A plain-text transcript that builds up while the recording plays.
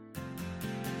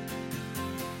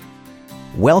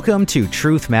Welcome to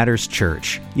Truth Matters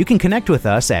Church. You can connect with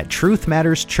us at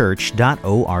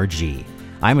truthmatterschurch.org.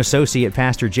 I'm Associate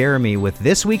Pastor Jeremy with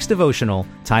this week's devotional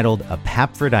titled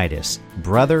Epaphroditus,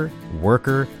 Brother,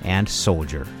 Worker, and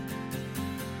Soldier.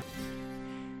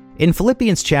 In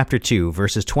Philippians chapter 2,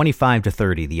 verses 25 to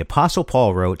 30, the Apostle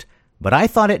Paul wrote, "But I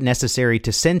thought it necessary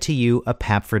to send to you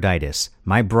Epaphroditus,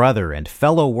 my brother and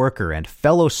fellow worker and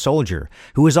fellow soldier,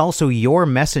 who is also your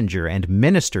messenger and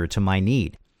minister to my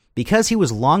need, because he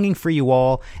was longing for you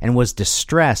all and was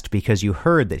distressed because you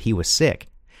heard that he was sick.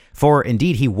 For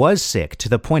indeed he was sick to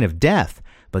the point of death,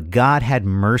 but God had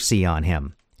mercy on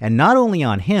him, and not only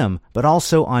on him, but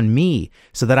also on me,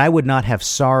 so that I would not have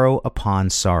sorrow upon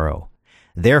sorrow.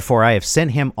 Therefore I have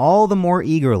sent him all the more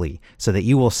eagerly, so that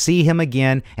you will see him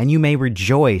again, and you may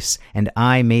rejoice, and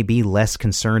I may be less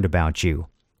concerned about you.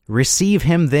 Receive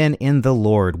him then in the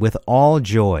Lord with all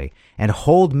joy, and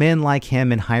hold men like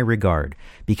him in high regard,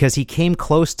 because he came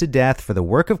close to death for the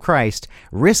work of Christ,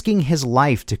 risking his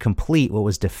life to complete what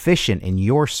was deficient in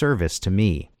your service to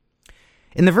me."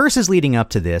 In the verses leading up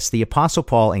to this, the Apostle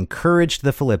Paul encouraged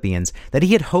the Philippians that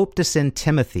he had hoped to send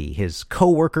Timothy, his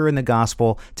co-worker in the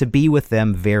gospel, to be with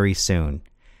them very soon.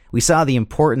 We saw the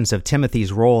importance of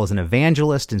Timothy's role as an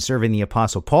evangelist in serving the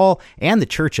Apostle Paul and the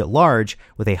church at large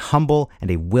with a humble and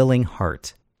a willing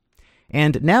heart.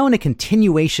 And now, in a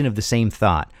continuation of the same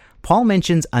thought, Paul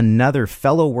mentions another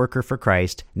fellow worker for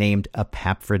Christ named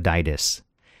Epaphroditus.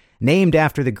 Named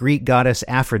after the Greek goddess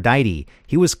Aphrodite,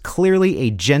 he was clearly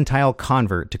a Gentile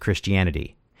convert to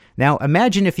Christianity. Now,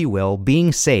 imagine, if you will,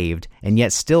 being saved and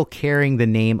yet still carrying the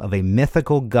name of a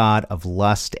mythical god of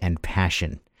lust and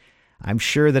passion. I'm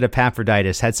sure that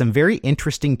Epaphroditus had some very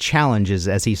interesting challenges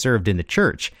as he served in the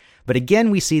church, but again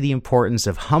we see the importance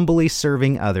of humbly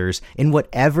serving others in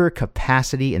whatever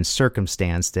capacity and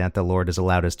circumstance that the Lord has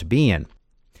allowed us to be in.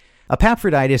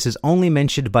 Epaphroditus is only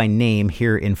mentioned by name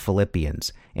here in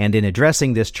Philippians, and in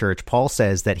addressing this church, Paul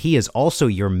says that he is also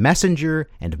your messenger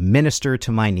and minister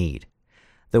to my need.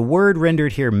 The word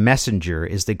rendered here messenger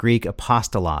is the Greek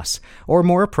apostolos, or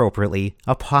more appropriately,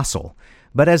 apostle.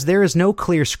 But as there is no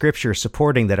clear scripture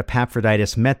supporting that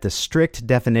Epaphroditus met the strict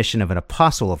definition of an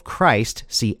apostle of Christ,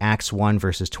 see Acts 1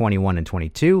 verses 21 and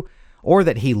 22, or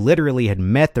that he literally had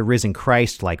met the risen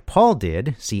Christ like Paul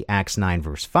did, see Acts 9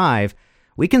 verse 5,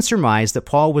 we can surmise that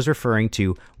Paul was referring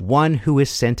to one who is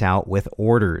sent out with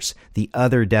orders, the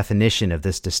other definition of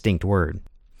this distinct word.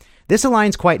 This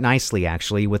aligns quite nicely,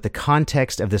 actually, with the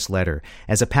context of this letter,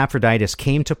 as Epaphroditus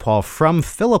came to Paul from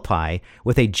Philippi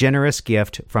with a generous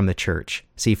gift from the church.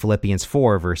 See Philippians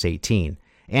 4, verse 18.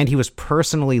 And he was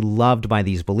personally loved by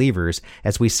these believers,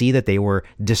 as we see that they were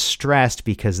distressed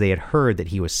because they had heard that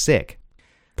he was sick.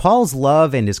 Paul's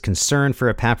love and his concern for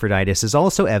Epaphroditus is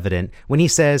also evident when he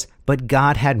says, "But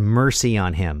God had mercy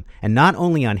on him, and not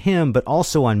only on him, but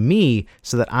also on me,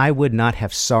 so that I would not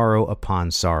have sorrow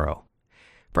upon sorrow."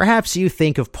 Perhaps you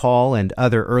think of Paul and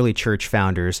other early church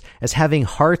founders as having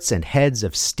hearts and heads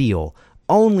of steel,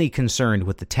 only concerned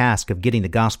with the task of getting the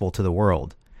gospel to the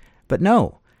world. But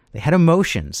no, they had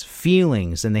emotions,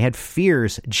 feelings, and they had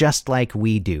fears just like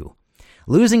we do.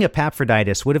 Losing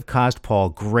Epaphroditus would have caused Paul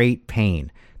great pain,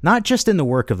 not just in the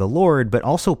work of the Lord, but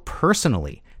also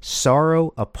personally,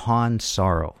 sorrow upon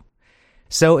sorrow.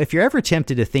 So if you're ever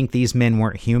tempted to think these men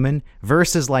weren't human,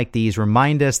 verses like these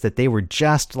remind us that they were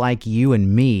just like you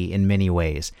and me in many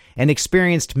ways, and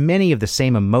experienced many of the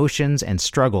same emotions and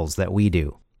struggles that we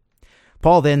do.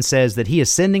 Paul then says that he is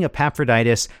sending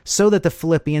Epaphroditus so that the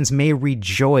Philippians may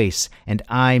rejoice, and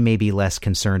I may be less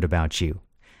concerned about you.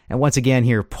 And once again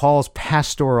here, Paul's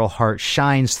pastoral heart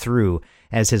shines through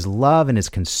as his love and his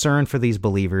concern for these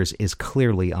believers is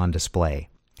clearly on display.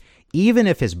 Even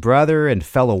if his brother and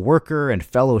fellow worker and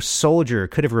fellow soldier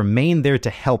could have remained there to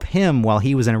help him while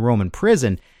he was in a Roman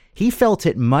prison, he felt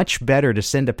it much better to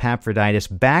send Epaphroditus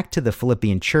back to the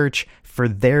Philippian church for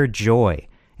their joy.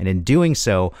 And in doing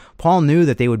so, Paul knew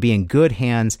that they would be in good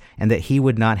hands and that he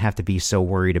would not have to be so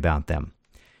worried about them.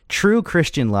 True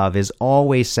Christian love is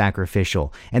always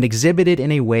sacrificial and exhibited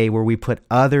in a way where we put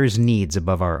others' needs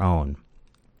above our own.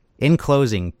 In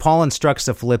closing, Paul instructs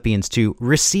the Philippians to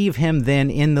receive him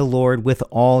then in the Lord with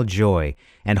all joy,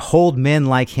 and hold men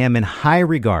like him in high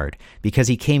regard, because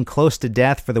he came close to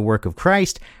death for the work of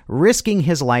Christ, risking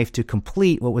his life to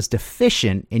complete what was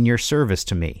deficient in your service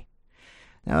to me.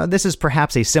 Now, this is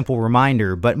perhaps a simple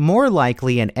reminder, but more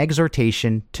likely an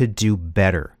exhortation to do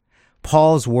better.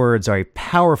 Paul's words are a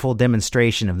powerful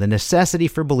demonstration of the necessity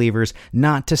for believers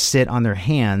not to sit on their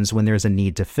hands when there's a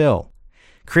need to fill.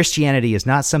 Christianity is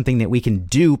not something that we can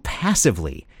do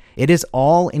passively. It is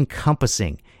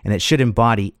all-encompassing, and it should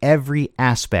embody every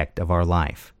aspect of our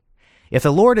life. If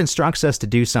the Lord instructs us to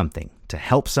do something, to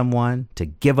help someone, to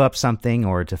give up something,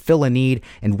 or to fill a need,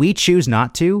 and we choose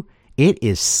not to, it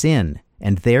is sin,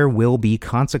 and there will be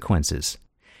consequences.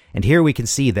 And here we can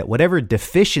see that whatever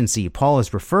deficiency Paul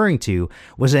is referring to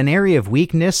was an area of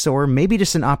weakness or maybe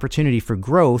just an opportunity for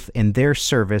growth in their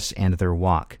service and their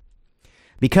walk.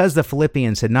 Because the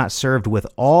Philippians had not served with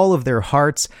all of their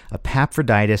hearts,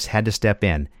 Epaphroditus had to step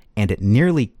in, and it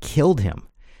nearly killed him.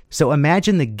 So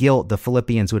imagine the guilt the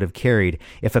Philippians would have carried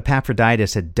if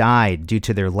Epaphroditus had died due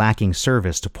to their lacking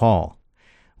service to Paul.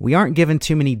 We aren't given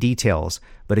too many details,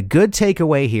 but a good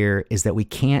takeaway here is that we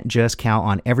can't just count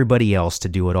on everybody else to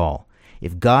do it all.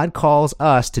 If God calls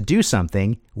us to do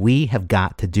something, we have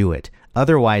got to do it.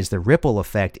 Otherwise, the ripple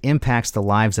effect impacts the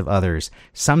lives of others,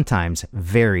 sometimes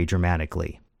very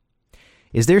dramatically.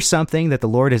 Is there something that the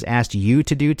Lord has asked you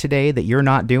to do today that you're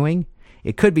not doing?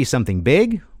 It could be something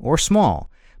big or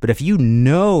small, but if you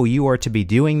know you are to be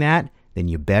doing that, then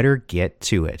you better get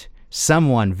to it.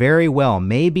 Someone very well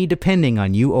may be depending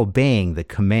on you obeying the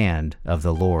command of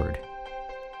the Lord.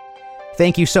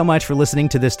 Thank you so much for listening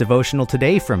to this devotional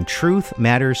today from Truth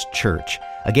Matters Church.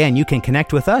 Again, you can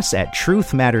connect with us at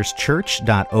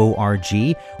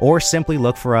truthmatterschurch.org or simply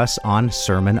look for us on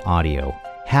Sermon Audio.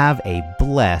 Have a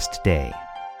blessed day.